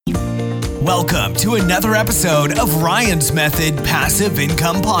Welcome to another episode of Ryan's Method Passive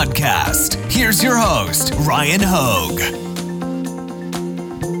Income Podcast. Here's your host, Ryan Hogue.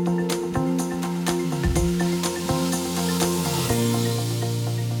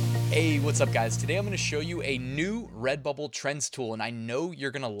 Hey, what's up guys? Today I'm going to show you a new Redbubble Trends tool, and I know you're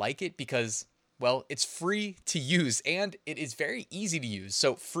going to like it because, well, it's free to use and it is very easy to use.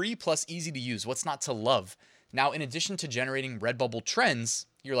 So free plus easy to use, what's not to love? Now, in addition to generating Redbubble trends,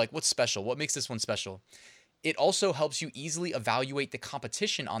 you're like, what's special? What makes this one special? It also helps you easily evaluate the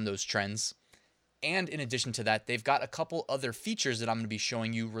competition on those trends. And in addition to that, they've got a couple other features that I'm going to be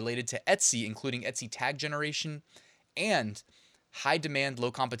showing you related to Etsy, including Etsy tag generation and high demand, low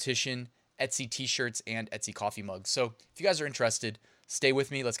competition, Etsy t-shirts, and Etsy coffee mugs. So if you guys are interested, stay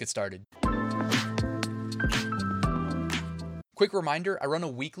with me. Let's get started. Quick reminder, I run a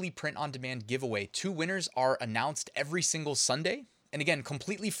weekly print-on-demand giveaway. 2 winners are announced every single Sunday. And again,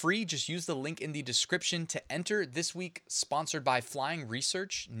 completely free. Just use the link in the description to enter. This week, sponsored by Flying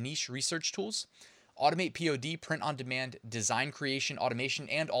Research, niche research tools, Automate POD, print-on-demand, design creation, automation,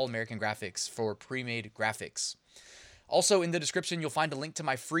 and all-American graphics for pre-made graphics. Also, in the description, you'll find a link to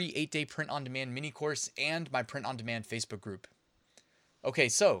my free 8-day print-on-demand mini course and my print-on-demand Facebook group. Okay,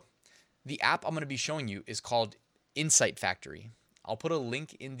 so the app I'm going to be showing you is called Insight Factory. I'll put a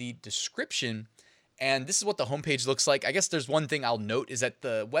link in the description, and this is what the homepage looks like. I guess there's one thing I'll note is that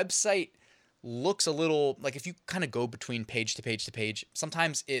the website looks a little like, if you kind of go between page to page to page,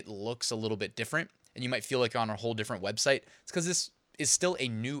 sometimes it looks a little bit different and you might feel like you're on a whole different website. It's because this is still a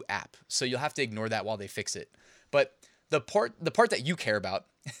new app, so you'll have to ignore that while they fix it. But the part that you care about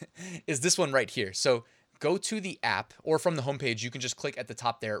is this one right here. So go to the app, or from the homepage, you can just click at the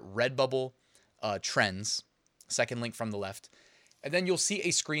top there, Redbubble Trends, second link from the left, and then you'll see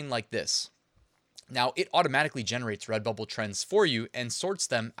a screen like this. Now, it automatically generates Redbubble trends for you and sorts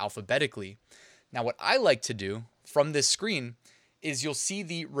them alphabetically. Now, what I like to do from this screen is you'll see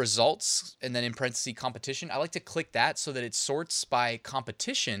the results and then in parentheses competition. I like to click that so that it sorts by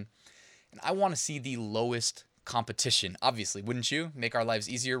competition, and I want to see the lowest competition. Obviously, wouldn't you? Make our lives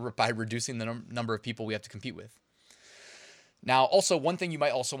easier by reducing the number of people we have to compete with. Now, also, one thing you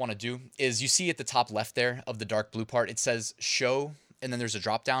might also want to do is you see at the top left there of the dark blue part, it says show, and then there's a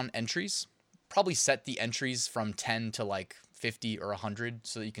drop down entries. Probably set the entries from 10 to like 50 or 100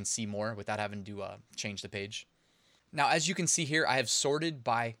 so that you can see more without having to change the page. Now, as you can see here, I have sorted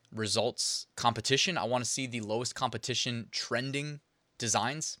by results competition. I want to see the lowest competition trending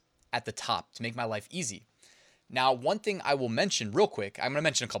designs at the top to make my life easy. Now, one thing I will mention real quick, I'm going to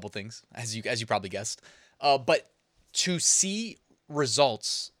mention a couple things, as you probably guessed, but to see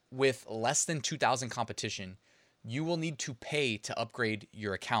results with less than 2,000 competition, you will need to pay to upgrade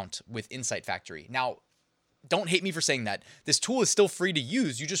your account with Insight Factory. Now, don't hate me for saying that. This tool is still free to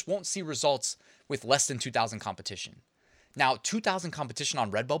use. You just won't see results with less than 2,000 competition. Now, 2,000 competition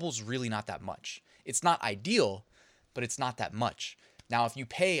on Redbubble is really not that much. It's not ideal, but it's not that much. Now, if you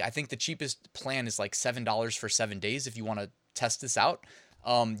pay, I think the cheapest plan is like $7 for 7 days if you want to test this out.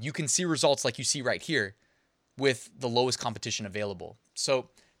 You can see results like you see right here with the lowest competition available. So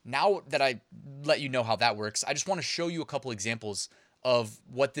now that I let you know how that works, I just want to show you a couple examples of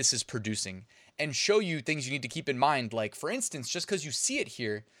what this is producing and show you things you need to keep in mind. Like, for instance, just because you see it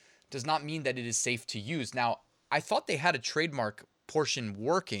here does not mean that it is safe to use. Now, I thought they had a trademark portion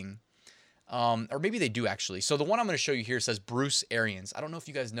working, or maybe they do actually. So the one I'm going to show you here says Bruce Arians. I don't know if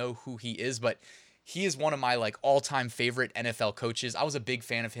you guys know who he is, but he is one of my like all-time favorite NFL coaches. I was a big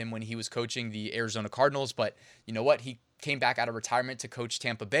fan of him when he was coaching the Arizona Cardinals, but you know what? He came back out of retirement to coach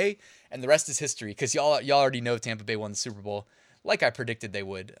Tampa Bay, and the rest is history because y'all already know Tampa Bay won the Super Bowl like I predicted they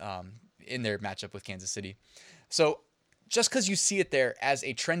would in their matchup with Kansas City. So just because you see it there as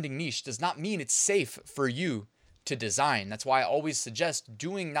a trending niche does not mean it's safe for you to design. That's why I always suggest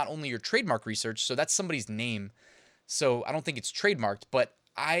doing not only your trademark research, so that's somebody's name, so I don't think it's trademarked, but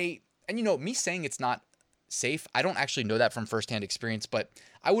me saying it's not safe, I don't actually know that from firsthand experience, but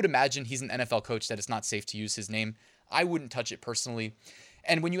I would imagine he's an NFL coach that it's not safe to use his name. I wouldn't touch it personally.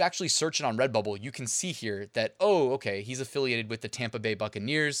 And when you actually search it on Redbubble, you can see here that, oh, okay, he's affiliated with the Tampa Bay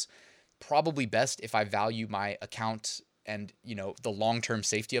Buccaneers. Probably best if I value my account and, the long-term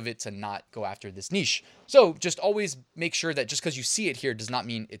safety of it to not go after this niche. So just always make sure that just because you see it here does not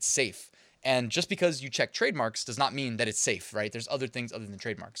mean it's safe. And just because you check trademarks does not mean that it's safe, right? There's other things other than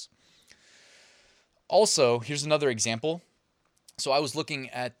trademarks. Also, here's another example. So I was looking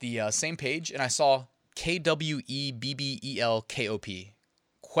at the same page and I saw Kwebbelkop,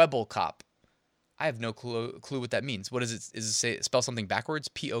 Kwebbelkop. I have no clue what that means. What is it? Is it say spell something backwards?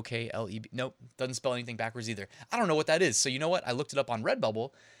 P-O-K-L-E-B? Nope, doesn't spell anything backwards either. I don't know what that is. So you know what? I looked it up on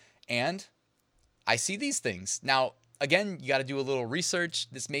Redbubble, and I see these things. Now, again, you got to do a little research.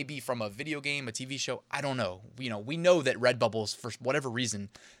 This may be from a video game, a TV show. I don't know. We know that Redbubble, for whatever reason,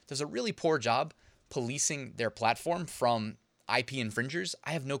 does a really poor job policing their platform from IP infringers.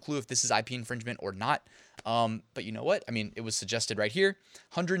 I have no clue if this is IP infringement or not. But you know what? I mean, it was suggested right here,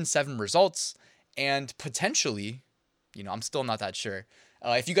 107 results, and potentially, I'm still not that sure.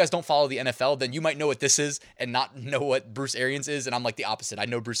 If you guys don't follow the NFL, then you might know what this is and not know what Bruce Arians is. And I'm like the opposite. I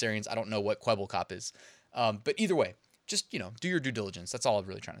know Bruce Arians. I don't know what Kwebbelkop is. But either way, just, do your due diligence. That's all I'm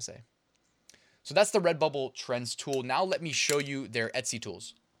really trying to say. So that's the Redbubble Trends tool. Now let me show you their Etsy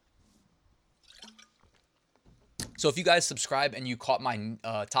tools. So if you guys subscribe and you caught my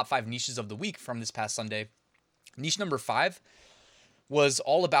top 5 niches of the week from this past Sunday, niche number 5 was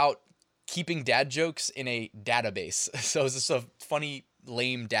all about keeping dad jokes in a database. So it's just a funny,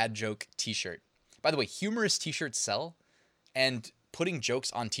 lame dad joke t-shirt. By the way, humorous t-shirts sell, and putting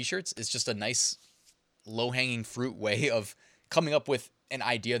jokes on t-shirts is just a nice low-hanging fruit way of coming up with an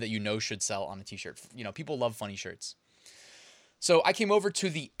idea that should sell on a t-shirt. People love funny shirts. So I came over to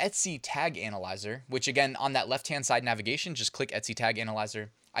the Etsy tag analyzer, which again, on that left-hand side navigation, just click Etsy tag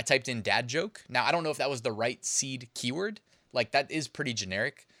analyzer. I typed in dad joke. Now, I don't know if that was the right seed keyword. Like, that is pretty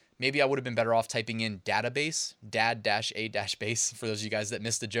generic. Maybe I would have been better off typing in database, dad-a-base, for those of you guys that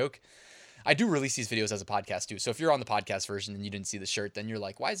missed the joke. I do release these videos as a podcast too. So if you're on the podcast version and you didn't see the shirt, then you're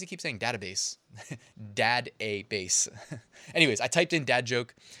like, why does he keep saying database? Dad-a-base. Anyways, I typed in dad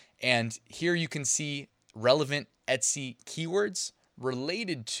joke, and here you can see relevant Etsy keywords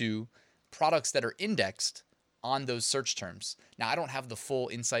related to products that are indexed on those search terms. Now, I don't have the full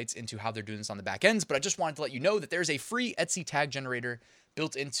insights into how they're doing this on the back ends, but I just wanted to let you know that there's a free Etsy tag generator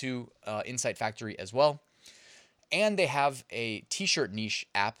built into Insight Factory as well. And they have a t-shirt niche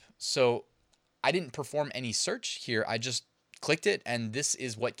app. So I didn't perform any search here. I just clicked it, and this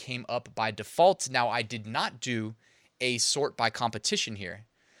is what came up by default. Now, I did not do a sort by competition here.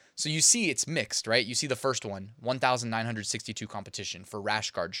 So you see it's mixed, right? You see the first one, 1,962 competition for rash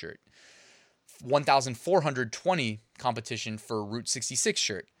guard shirt. 1,420 competition for Route 66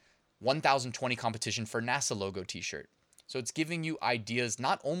 shirt. 1,020 competition for NASA logo t-shirt. So it's giving you ideas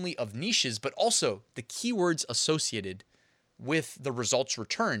not only of niches, but also the keywords associated with the results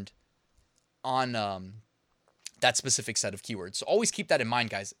returned on that specific set of keywords. So always keep that in mind,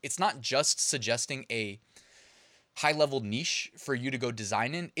 guys. It's not just suggesting a high-level niche for you to go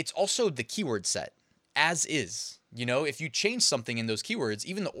design in. It's also the keyword set, as is. If you change something in those keywords,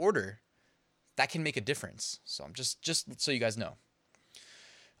 even the order, that can make a difference. So I'm just so you guys know.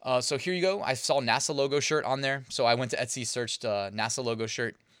 So here you go. I saw NASA logo shirt on there. So I went to Etsy, searched NASA logo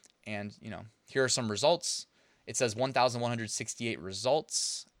shirt, and here are some results. It says 1,168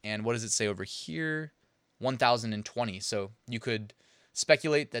 results. And what does it say over here? 1,020. So you could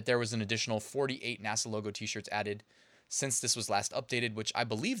speculate that there was an additional 48 NASA logo t-shirts added since this was last updated, which I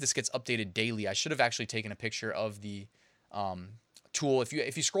believe this gets updated daily. I should have actually taken a picture of the tool. If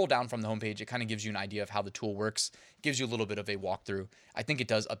you scroll down from the homepage, it kind of gives you an idea of how the tool works. It gives you a little bit of a walkthrough. I think it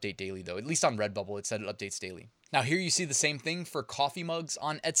does update daily though. At least on Redbubble, it said it updates daily. Now here you see the same thing for coffee mugs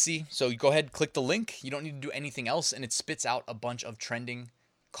on Etsy. So you go ahead, click the link. You don't need to do anything else, and it spits out a bunch of trending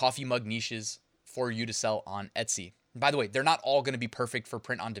coffee mug niches for you to sell on Etsy. And by the way, they're not all going to be perfect for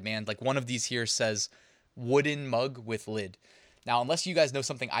print on demand. Like one of these here says wooden mug with lid. Now, unless you guys know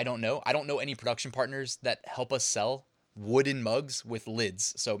something I don't know any production partners that help us sell wooden mugs with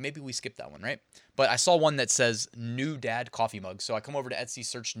lids. So maybe we skip that one, right? But I saw one that says new dad coffee mug. So I come over to Etsy,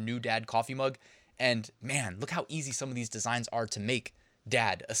 search new dad coffee mug, and man, look how easy some of these designs are to make.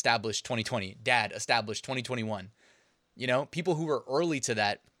 Dad established 2020, dad established 2021. People who were early to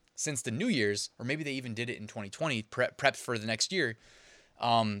that since the New Year's, or maybe they even did it in 2020, prepped for the next year,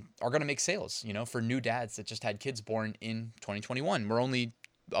 are going to make sales, for new dads that just had kids born in 2021. We're only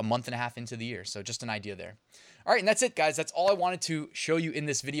a month and a half into the year. So just an idea there. All right. And that's it, guys. That's all I wanted to show you in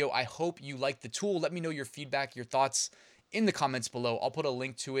this video. I hope you liked the tool. Let me know your feedback, your thoughts in the comments below. I'll put a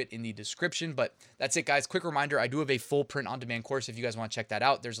link to it in the description, but that's it, guys. Quick reminder, I do have a full print on demand course. If you guys want to check that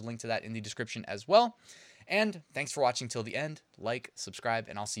out, there's a link to that in the description as well. And thanks for watching till the end. Like, subscribe,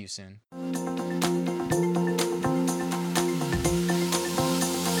 and I'll see you soon.